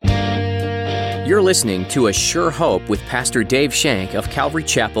You're listening to A Sure Hope with Pastor Dave Shank of Calvary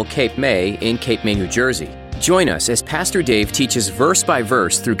Chapel, Cape May in Cape May, New Jersey. Join us as Pastor Dave teaches verse by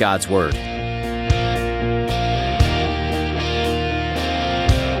verse through God's Word.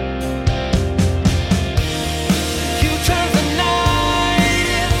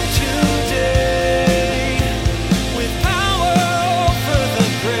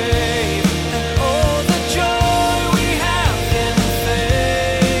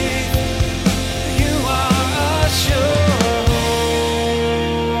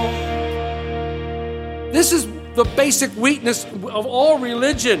 This is the basic weakness of all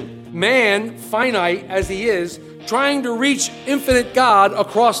religion. Man, finite as he is, trying to reach infinite God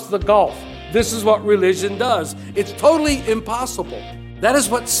across the gulf. This is what religion does. It's totally impossible. That is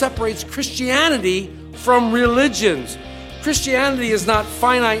what separates Christianity from religions. Christianity is not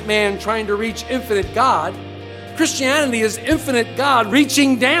finite man trying to reach infinite God. Christianity is infinite God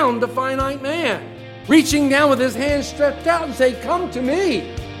reaching down to finite man. Reaching down with his hand stretched out and say, "Come to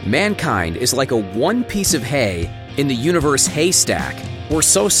me." Mankind is like a one piece of hay in the universe haystack. We're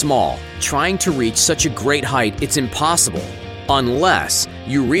so small, trying to reach such a great height, it's impossible. Unless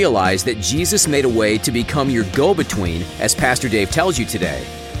you realize that Jesus made a way to become your go-between, as Pastor Dave tells you today.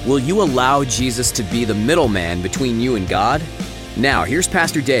 Will you allow Jesus to be the middleman between you and God? Now, here's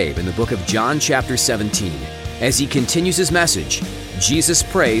Pastor Dave in the book of John chapter 17. As he continues his message, Jesus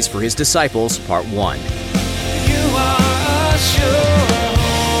Prays for His Disciples, Part 1. You are sure.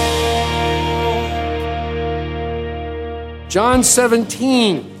 John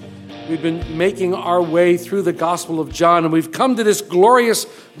 17. We've been making our way through the Gospel of John, and we've come to this glorious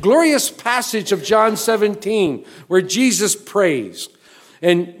passage of John 17, where Jesus prays.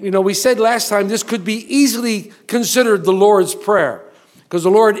 And, we said last time this could be easily considered the Lord's Prayer, because the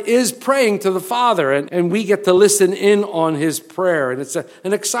Lord is praying to the Father, and we get to listen in on His prayer, and it's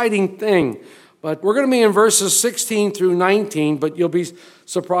an exciting thing. But we're going to be in verses 16 through 19, but you'll be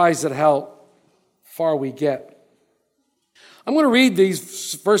surprised at how far we get. I'm going to read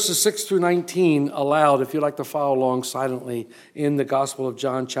these verses 6 through 19 aloud if you'd like to follow along silently in the Gospel of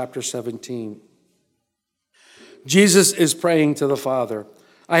John chapter 17. Jesus is praying to the Father.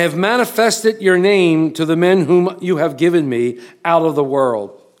 "I have manifested your name to the men whom you have given me out of the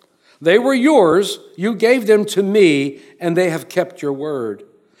world. They were yours, you gave them to me, and they have kept your word.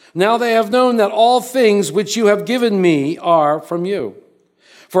 Now they have known that all things which you have given me are from you.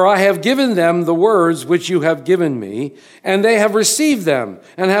 For I have given them the words which you have given me, and they have received them,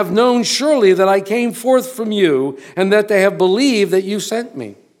 and have known surely that I came forth from you, and that they have believed that you sent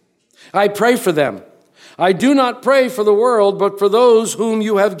me. I pray for them. I do not pray for the world, but for those whom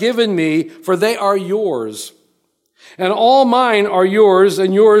you have given me, for they are yours. And all mine are yours,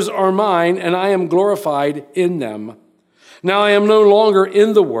 and yours are mine, and I am glorified in them. Now I am no longer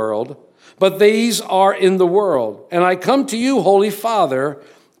in the world, but these are in the world. And I come to you, Holy Father,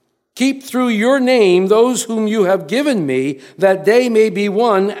 keep through your name those whom you have given me, that they may be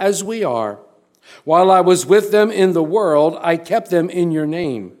one as we are. While I was with them in the world, I kept them in your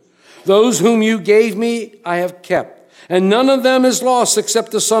name. Those whom you gave me, I have kept. And none of them is lost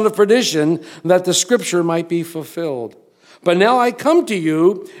except the son of perdition, that the scripture might be fulfilled. But now I come to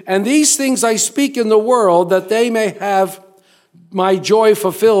you, and these things I speak in the world, that they may have my joy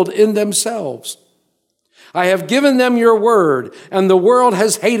fulfilled in themselves. I have given them your word, and the world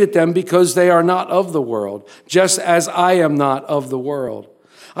has hated them because they are not of the world, just as I am not of the world.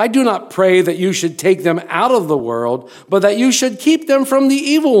 I do not pray that you should take them out of the world, but that you should keep them from the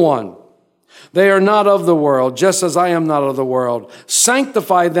evil one. They are not of the world, just as I am not of the world.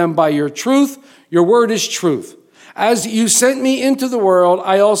 Sanctify them by your truth. Your word is truth. As you sent me into the world,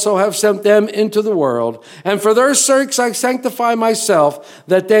 I also have sent them into the world. And for their sakes I sanctify myself,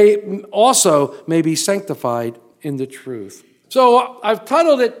 that they also may be sanctified in the truth. So I've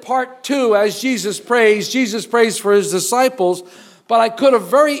titled it Part 2, as Jesus prays. Jesus prays for his disciples. But I could have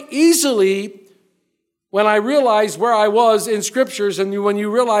very easily, when I realized where I was in scriptures, and when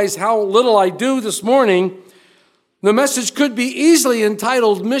you realize how little I do this morning, the message could be easily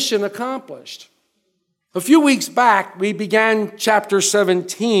entitled Mission Accomplished. A few weeks back, we began chapter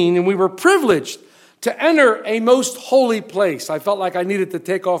 17, and we were privileged to enter a most holy place. I felt like I needed to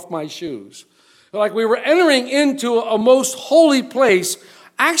take off my shoes. Like we were entering into a most holy place,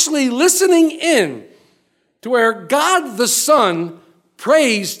 actually listening in to where God the Son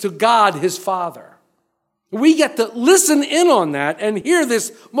prays to God his Father. We get to listen in on that and hear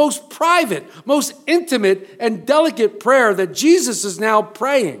this most private, most intimate, and delicate prayer that Jesus is now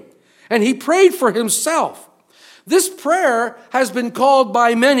praying. And he prayed for himself. This prayer has been called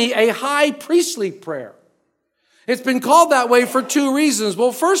by many a high priestly prayer. It's been called that way for two reasons.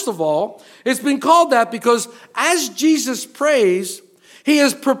 Well, first of all, it's been called that because as Jesus prays, he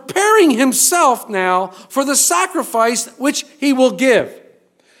is preparing himself now for the sacrifice which he will give.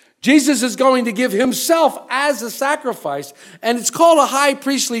 Jesus is going to give himself as a sacrifice, and it's called a high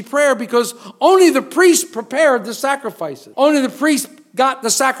priestly prayer because only the priest prepared the sacrifices. Only the priest got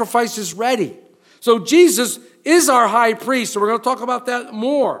the sacrifices ready. So Jesus is our high priest, so we're going to talk about that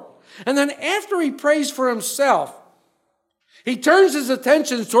more. And then after he prays for himself, he turns his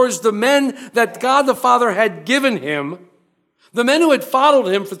attention towards the men that God the Father had given him, the men who had followed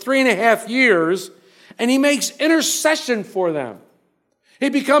him for 3.5 years, and he makes intercession for them. He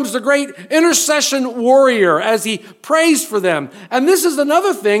becomes the great intercession warrior as he prays for them. And this is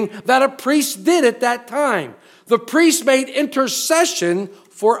another thing that a priest did at that time. The priest made intercession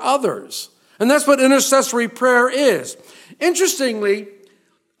for others. And that's what intercessory prayer is. Interestingly,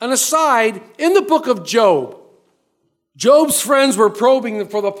 an aside, in the book of Job, Job's friends were probing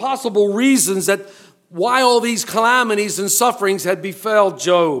for the possible reasons that why all these calamities and sufferings had befell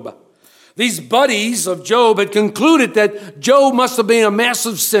Job. These buddies of Job had concluded that Job must have been a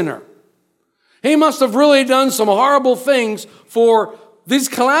massive sinner. He must have really done some horrible things for these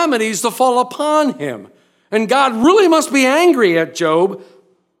calamities to fall upon him. And God really must be angry at Job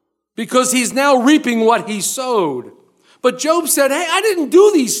because he's now reaping what he sowed. But Job said, hey, I didn't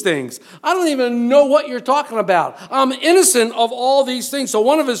do these things. I don't even know what you're talking about. I'm innocent of all these things. So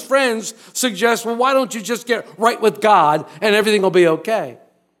one of his friends suggests, well, why don't you just get right with God and everything will be okay?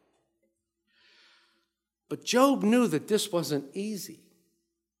 But Job knew that this wasn't easy.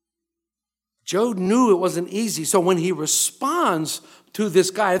 Job knew it wasn't easy. So when he responds to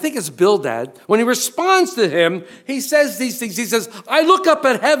this guy, I think it's Bildad, when he responds to him, he says these things. He says, I look up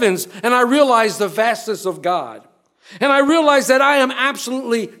at heavens and I realize the vastness of God. And I realize that I am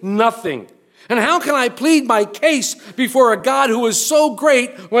absolutely nothing. And how can I plead my case before a God who is so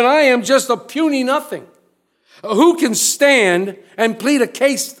great when I am just a puny nothing? Who can stand and plead a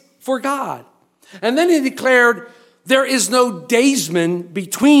case for God? And then he declared, there is no daysman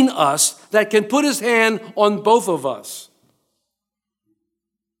between us that can put his hand on both of us.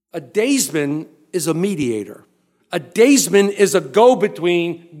 A daysman is a mediator. A daysman is a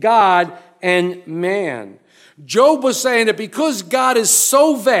go-between God and man. Job was saying that because God is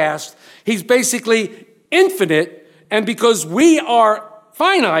so vast, he's basically infinite, and because we are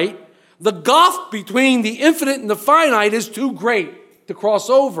finite, the gulf between the infinite and the finite is too great to cross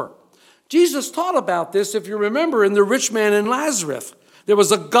over. Jesus taught about this, if you remember, in the rich man and Lazarus. There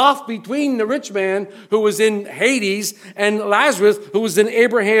was a gulf between the rich man who was in Hades and Lazarus who was in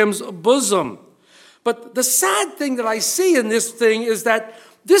Abraham's bosom. But the sad thing that I see in this thing is that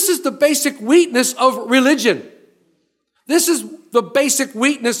this is the basic weakness of religion. This is the basic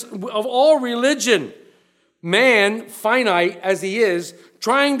weakness of all religion. Man, finite as he is,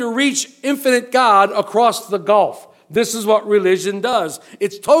 trying to reach infinite God across the gulf. This is what religion does.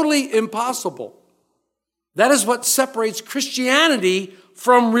 It's totally impossible. That is what separates Christianity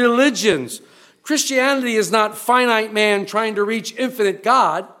from religions. Christianity is not finite man trying to reach infinite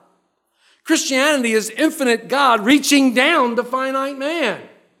God. Christianity is infinite God reaching down to finite man.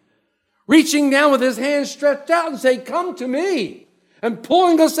 Reaching down with his hands stretched out and saying, come to me. And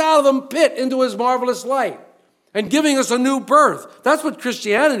pulling us out of the pit into his marvelous light. And giving us a new birth. That's what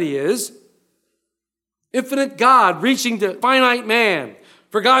Christianity is. Infinite God reaching to finite man.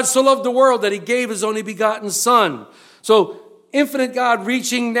 For God so loved the world that he gave his only begotten Son. So infinite God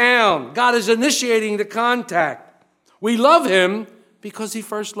reaching down. God is initiating the contact. We love him because he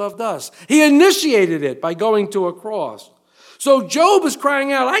first loved us. He initiated it by going to a cross. So Job is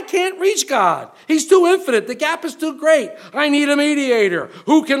crying out, I can't reach God. He's too infinite. The gap is too great. I need a mediator.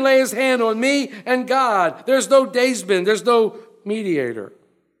 Who can lay his hand on me and God? There's no daysman. There's no mediator.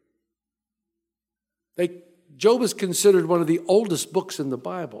 Job is considered one of the oldest books in the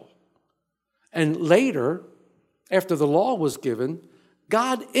Bible. And later, after the law was given,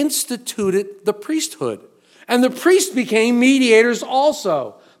 God instituted the priesthood. And the priests became mediators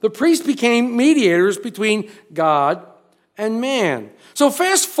also. The priests became mediators between God and man. So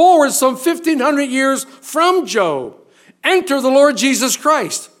fast forward some 1,500 years from Job. Enter the Lord Jesus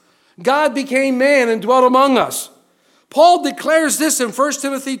Christ. God became man and dwelt among us. Paul declares this in 1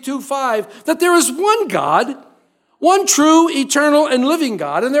 Timothy 2:5, that there is one God, one true, eternal, and living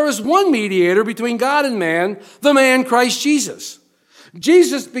God, and there is one mediator between God and man, the man Christ Jesus.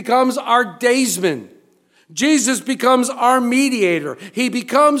 Jesus becomes our daysman. Jesus becomes our mediator. He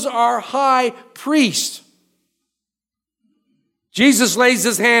becomes our high priest. Jesus lays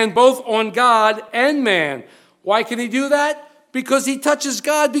his hand both on God and man. Why can he do that? Because he touches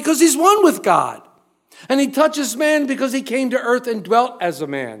God, because he's one with God. And he touches man because he came to earth and dwelt as a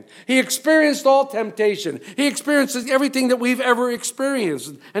man. He experienced all temptation. He experiences everything that we've ever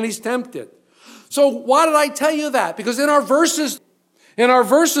experienced, and he's tempted. So why did I tell you that? Because in our verses,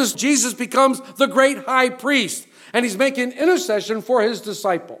 Jesus becomes the great high priest, and he's making intercession for his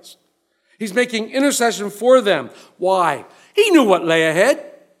disciples. He's making intercession for them. Why? He knew what lay ahead.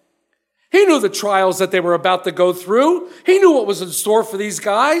 He knew the trials that they were about to go through. He knew what was in store for these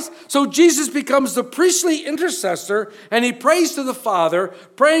guys. So Jesus becomes the priestly intercessor, and he prays to the Father,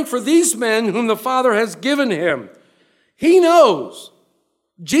 praying for these men whom the Father has given him. He knows,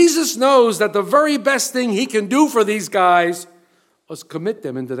 Jesus knows that the very best thing he can do for these guys was commit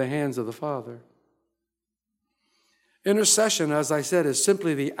them into the hands of the Father. Intercession, as I said, is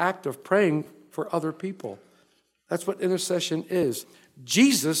simply the act of praying for other people. That's what intercession is.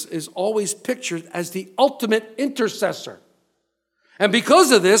 Jesus is always pictured as the ultimate intercessor. And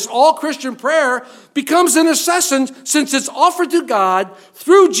because of this, all Christian prayer becomes intercession since it's offered to God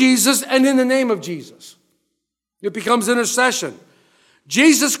through Jesus and in the name of Jesus. It becomes intercession.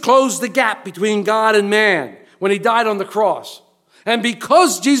 Jesus closed the gap between God and man when he died on the cross. And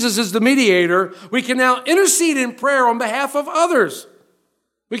because Jesus is the mediator, we can now intercede in prayer on behalf of others.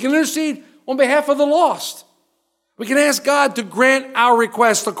 We can intercede on behalf of the lost. We can ask God to grant our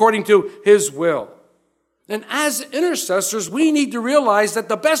request according to his will. And as intercessors, we need to realize that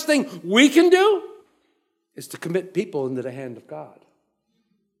the best thing we can do is to commit people into the hand of God.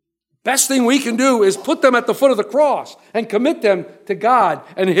 Best thing we can do is put them at the foot of the cross and commit them to God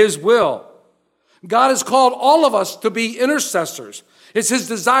and his will. God has called all of us to be intercessors. It's his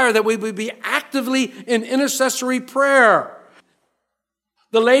desire that we would be actively in intercessory prayer.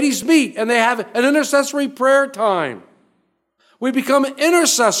 The ladies meet and they have an intercessory prayer time. We become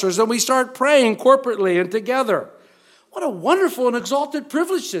intercessors and we start praying corporately and together. What a wonderful and exalted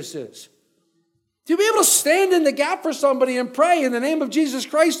privilege this is. To be able to stand in the gap for somebody and pray in the name of Jesus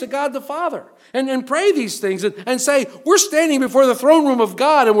Christ to God the Father. And pray these things and say, we're standing before the throne room of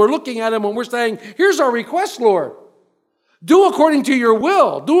God and we're looking at him and we're saying, here's our request, Lord. Do according to your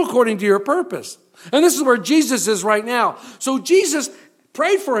will. Do according to your purpose. And this is where Jesus is right now. So Jesus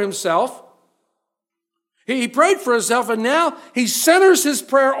prayed for himself. He prayed for himself, and now he centers his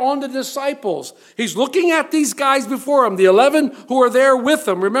prayer on the disciples. He's looking at these guys before him, the 11 who are there with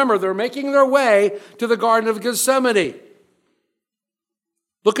him. Remember, they're making their way to the Garden of Gethsemane.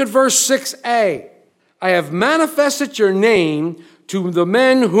 Look at verse 6a. I have manifested your name to the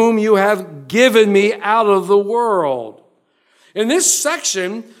men whom you have given me out of the world. In this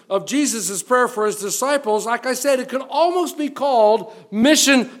section of Jesus' prayer for his disciples, like I said, it could almost be called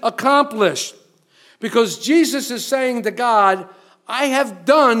mission accomplished. Because Jesus is saying to God, I have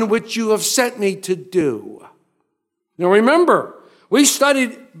done what you have sent me to do. Now remember, we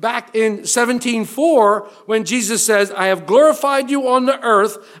studied back in 17:4 when Jesus says, I have glorified you on the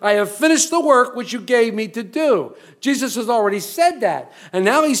earth. I have finished the work which you gave me to do. Jesus has already said that. And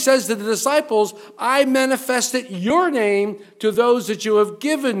now he says to the disciples, I manifested your name to those that you have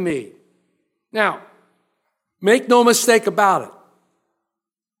given me. Now, make no mistake about it.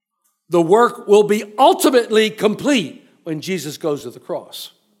 The work will be ultimately complete when Jesus goes to the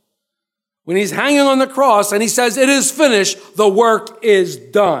cross. When he's hanging on the cross and he says, it is finished, the work is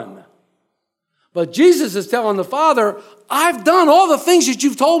done. But Jesus is telling the Father, I've done all the things that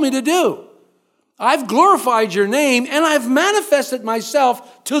you've told me to do. I've glorified your name and I've manifested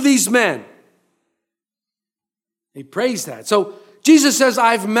myself to these men. He prays that. So Jesus says,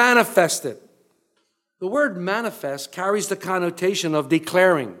 I've manifested. The word manifest carries the connotation of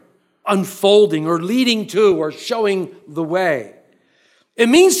declaring, unfolding, or leading to, or showing the way. It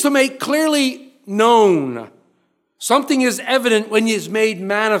means to make clearly known. Something is evident when it is made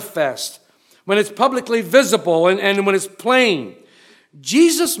manifest, when it's publicly visible and when it's plain.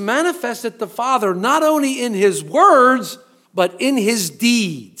 Jesus manifested the Father not only in his words, but in his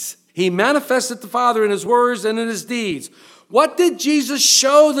deeds. He manifested the Father in his words and in his deeds. What did Jesus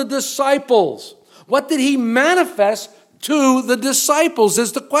show the disciples? What did he manifest to the disciples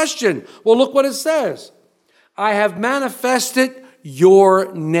is the question. Well, look what it says. I have manifested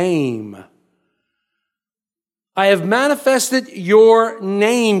your name. I have manifested your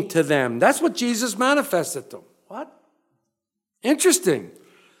name to them. That's what Jesus manifested to them. What? Interesting.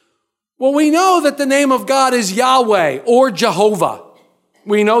 Well, we know that the name of God is Yahweh or Jehovah.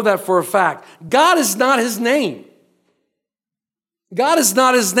 We know that for a fact. God is not his name. God is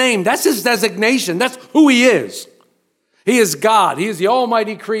not his name. That's his designation. That's who he is. He is God. He is the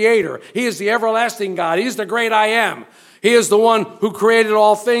almighty creator. He is the everlasting God. He is the great I am. He is the one who created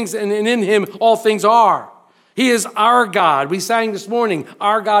all things, and in him all things are. He He is our God. We sang this morning,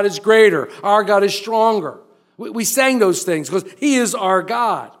 our God is greater. Our God is stronger. We sang those things because he is our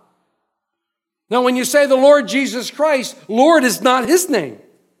God. Now, when you say the Lord Jesus Christ, Lord is not his name.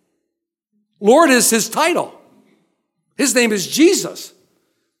 Lord is his title. His name is Jesus.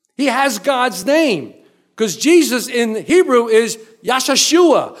 He has God's name because Jesus in Hebrew is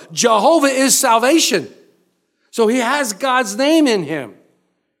Yashashua. Jehovah is salvation. So he has God's name in him.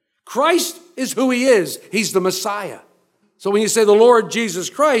 Christ is who he is. He's the Messiah. So when you say the Lord Jesus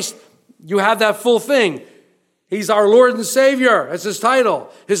Christ, you have that full thing. He's our Lord and Savior. That's his title.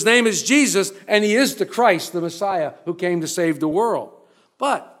 His name is Jesus, and he is the Christ, the Messiah, who came to save the world.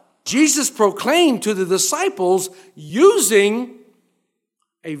 But Jesus proclaimed to the disciples using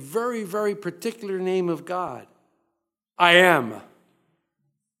a very, very particular name of God. I am.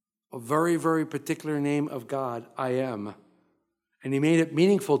 A very, very particular name of God. I am. And he made it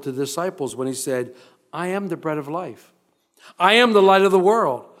meaningful to the disciples when he said, I am the bread of life. I am the light of the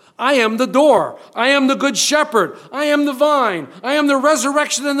world. I am the door. I am the good shepherd. I am the vine. I am the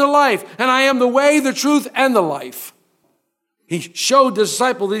resurrection and the life. And I am the way, the truth, and the life. He showed the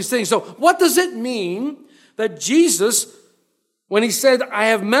disciple these things. So what does it mean that Jesus, when he said, I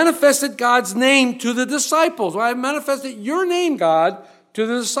have manifested God's name to the disciples, I have manifested your name, God, to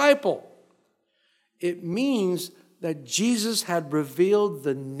the disciple? It means that Jesus had revealed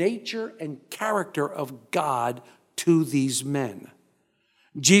the nature and character of God to these men.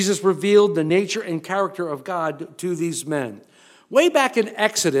 Jesus revealed the nature and character of God to these men. Way back in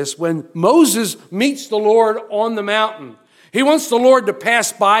Exodus, when Moses meets the Lord on the mountain, he wants the Lord to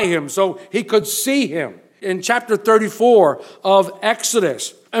pass by him so he could see him. In chapter 34 of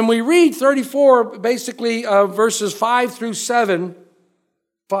Exodus. And we read 34, basically verses 5 through 7.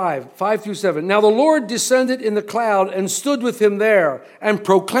 5 through 7. Now the Lord descended in the cloud and stood with him there and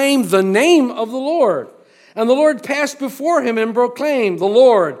proclaimed the name of the Lord. And the Lord passed before him and proclaimed, the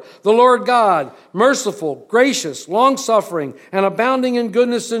Lord God, merciful, gracious, long-suffering, and abounding in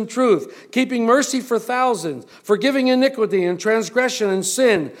goodness and truth, keeping mercy for thousands, forgiving iniquity and transgression and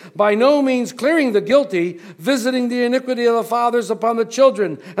sin, by no means clearing the guilty, visiting the iniquity of the fathers upon the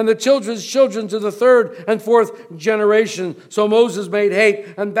children, and the children's children to the third and fourth generation. So Moses made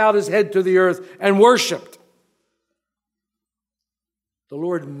haste and bowed his head to the earth and worshipped. The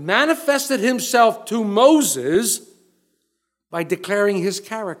Lord manifested himself to Moses by declaring his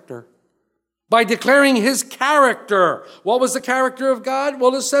character. By declaring his character. What was the character of God?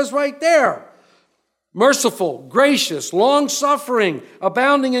 Well, it says right there. Merciful, gracious, long-suffering,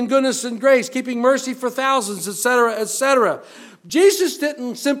 abounding in goodness and grace, keeping mercy for thousands, etc., etc. Jesus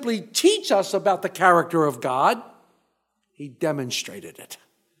didn't simply teach us about the character of God. He demonstrated it.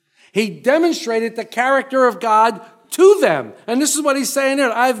 He demonstrated the character of God to them. And this is what he's saying there.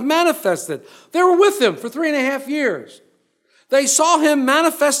 I've manifested. They were with him for 3.5 years. They saw him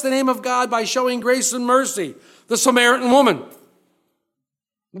manifest the name of God by showing grace and mercy. The Samaritan woman.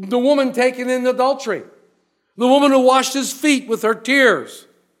 The woman taken in adultery. The woman who washed his feet with her tears.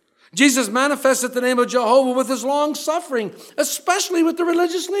 Jesus manifested the name of Jehovah with his long suffering, especially with the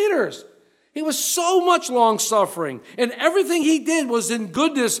religious leaders. He was so much long suffering. And everything he did was in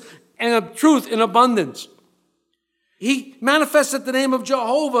goodness and truth in abundance. He manifested the name of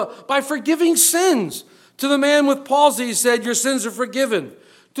Jehovah by forgiving sins. To the man with palsy, he said, your sins are forgiven.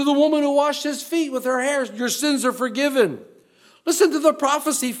 To the woman who washed his feet with her hair, your sins are forgiven. Listen to the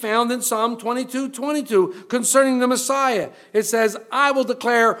prophecy found in Psalm 22:22 concerning the Messiah. It says, I will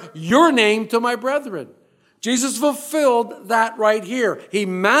declare your name to my brethren. Jesus fulfilled that right here. He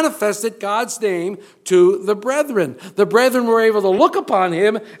manifested God's name to the brethren. The brethren were able to look upon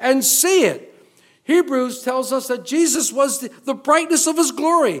him and see it. Hebrews tells us that Jesus was the brightness of his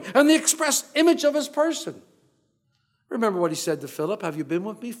glory and the express image of his person. Remember what he said to Philip, have you been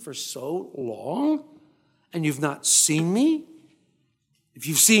with me for so long and you've not seen me? If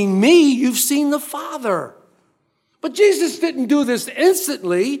you've seen me, you've seen the Father. But Jesus didn't do this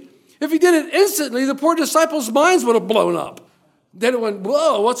instantly. If he did it instantly, the poor disciples' minds would have blown up. Then it went,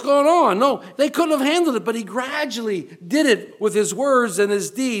 whoa, what's going on? No, they couldn't have handled it, but he gradually did it with his words and his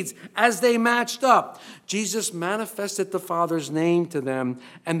deeds as they matched up. Jesus manifested the Father's name to them,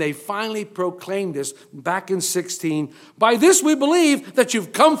 and they finally proclaimed this back in 16. By this we believe that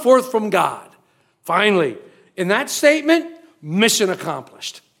you've come forth from God. Finally, in that statement, mission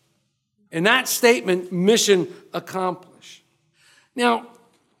accomplished. In that statement, mission accomplished. Now,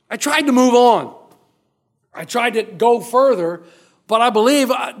 I tried to move on. I tried to go further, but I believe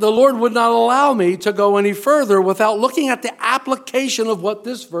the Lord would not allow me to go any further without looking at the application of what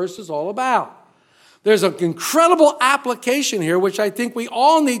this verse is all about. There's an incredible application here, which I think we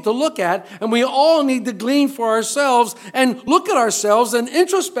all need to look at, and we all need to glean for ourselves and look at ourselves and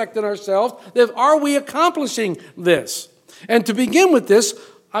introspect in ourselves that are we accomplishing this? And to begin with this,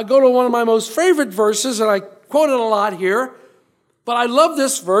 I go to one of my most favorite verses, and I quote it a lot here, but I love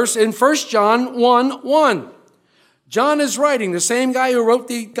this verse in 1 John 1:1. John is writing, the same guy who wrote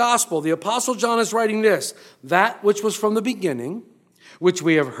the gospel, the Apostle John is writing this, that which was from the beginning, which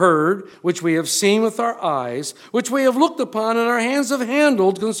we have heard, which we have seen with our eyes, which we have looked upon and our hands have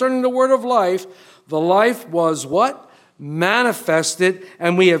handled concerning the word of life. The life was what? Manifested,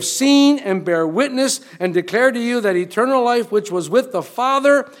 and we have seen and bear witness and declare to you that eternal life which was with the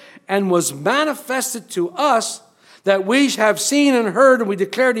Father and was manifested to us, that we have seen and heard, and we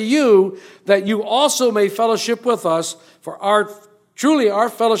declare to you that you also may fellowship with us, for truly our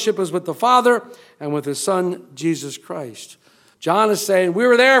fellowship is with the Father and with his Son, Jesus Christ. John is saying, we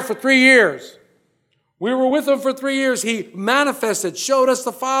were there for 3 years. We were with him for 3 years. He manifested, showed us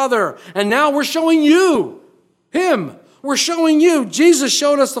the Father. And now we're showing you him. We're showing you. Jesus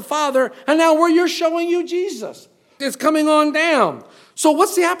showed us the Father. And now you're showing you Jesus. It's coming on down. So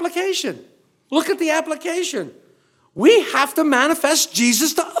what's the application? Look at the application. We have to manifest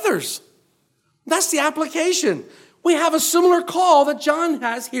Jesus to others. That's the application. We have a similar call that John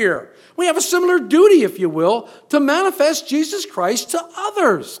has here. We have a similar duty, if you will, to manifest Jesus Christ to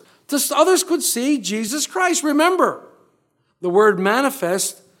others. So others could see Jesus Christ. Remember, the word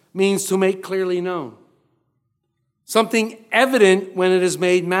manifest means to make clearly known. Something evident when it is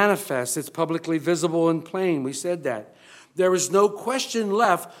made manifest. It's publicly visible and plain. We said that. There is no question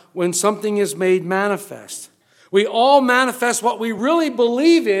left when something is made manifest. We all manifest what we really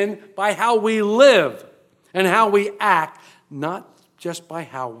believe in by how we live and how we act, not just by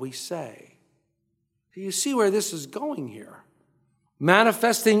how we say. Do you see where this is going here?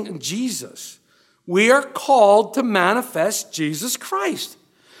 Manifesting Jesus. We are called to manifest Jesus Christ.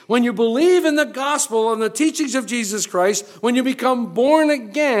 When you believe in the gospel and the teachings of Jesus Christ, when you become born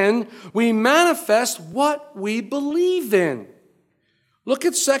again, we manifest what we believe in. Look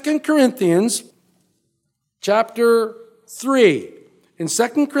at 2 Corinthians chapter 3. In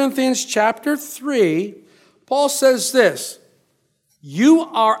 2 Corinthians chapter 3, Paul says this, you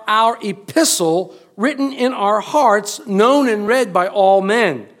are our epistle written in our hearts, known and read by all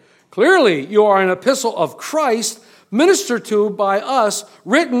men. Clearly, you are an epistle of Christ, ministered to by us,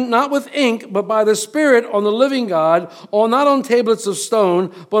 written not with ink, but by the Spirit on the living God, not on tablets of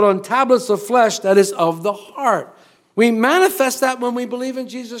stone, but on tablets of flesh, that is of the heart. We manifest that when we believe in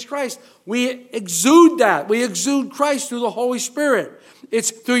Jesus Christ. We exude that. We exude Christ through the Holy Spirit.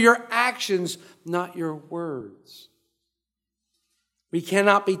 It's through your actions, not your words. We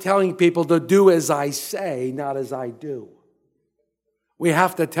cannot be telling people to do as I say, not as I do. We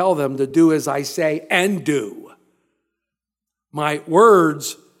have to tell them to do as I say and do. My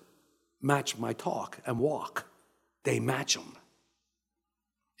words match my talk and walk. They match them.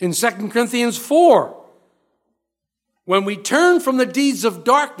 In 2 Corinthians 4, when we turn from the deeds of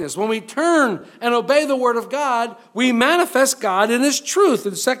darkness, when we turn and obey the word of God, we manifest God in his truth.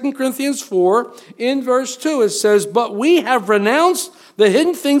 In 2 Corinthians 4, in verse 2, it says, but we have renounced the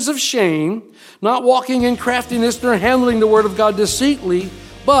hidden things of shame, not walking in craftiness nor handling the word of God deceitfully,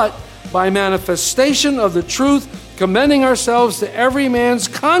 but by manifestation of the truth, commending ourselves to every man's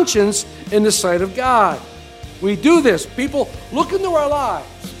conscience in the sight of God. We do this. People, look into our lives.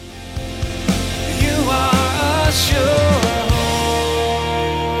 You are a sure hope.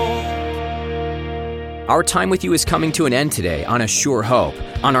 Our time with you is coming to an end today on A Sure Hope.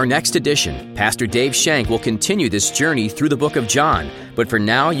 On our next edition, Pastor Dave Shank will continue this journey through the book of John. But for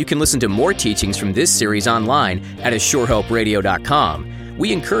now, you can listen to more teachings from this series online at ASureHopeRadio.com.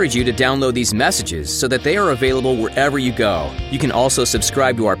 We encourage you to download these messages so that they are available wherever you go. You can also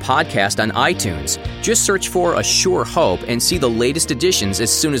subscribe to our podcast on iTunes. Just search for A Sure Hope and see the latest editions as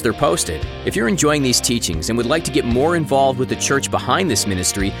soon as they're posted. If you're enjoying these teachings and would like to get more involved with the church behind this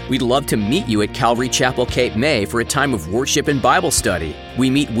ministry, we'd love to meet you at Calvary Chapel, Cape May for a time of worship and Bible study. We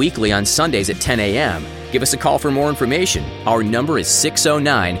meet weekly on Sundays at 10 a.m. Give us a call for more information. Our number is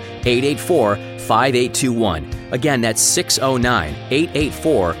 609-884-5821. Again, that's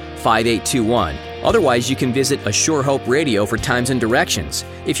 609-884-5821. Otherwise, you can visit A Sure Hope Radio for times and directions.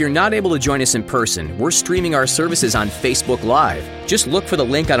 If you're not able to join us in person, we're streaming our services on Facebook Live. Just look for the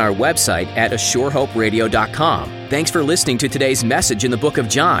link on our website at ASureHopeRadio.com. Thanks for listening to today's message in the book of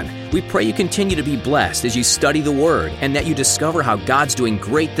John. We pray you continue to be blessed as you study the Word and that you discover how God's doing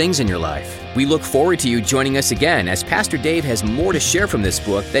great things in your life. We look forward to you joining us again as Pastor Dave has more to share from this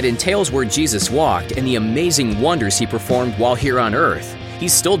book that entails where Jesus walked and the amazing wonders he performed while here on earth.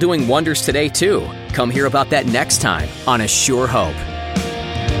 He's still doing wonders today, too. Come hear about that next time on A Sure Hope.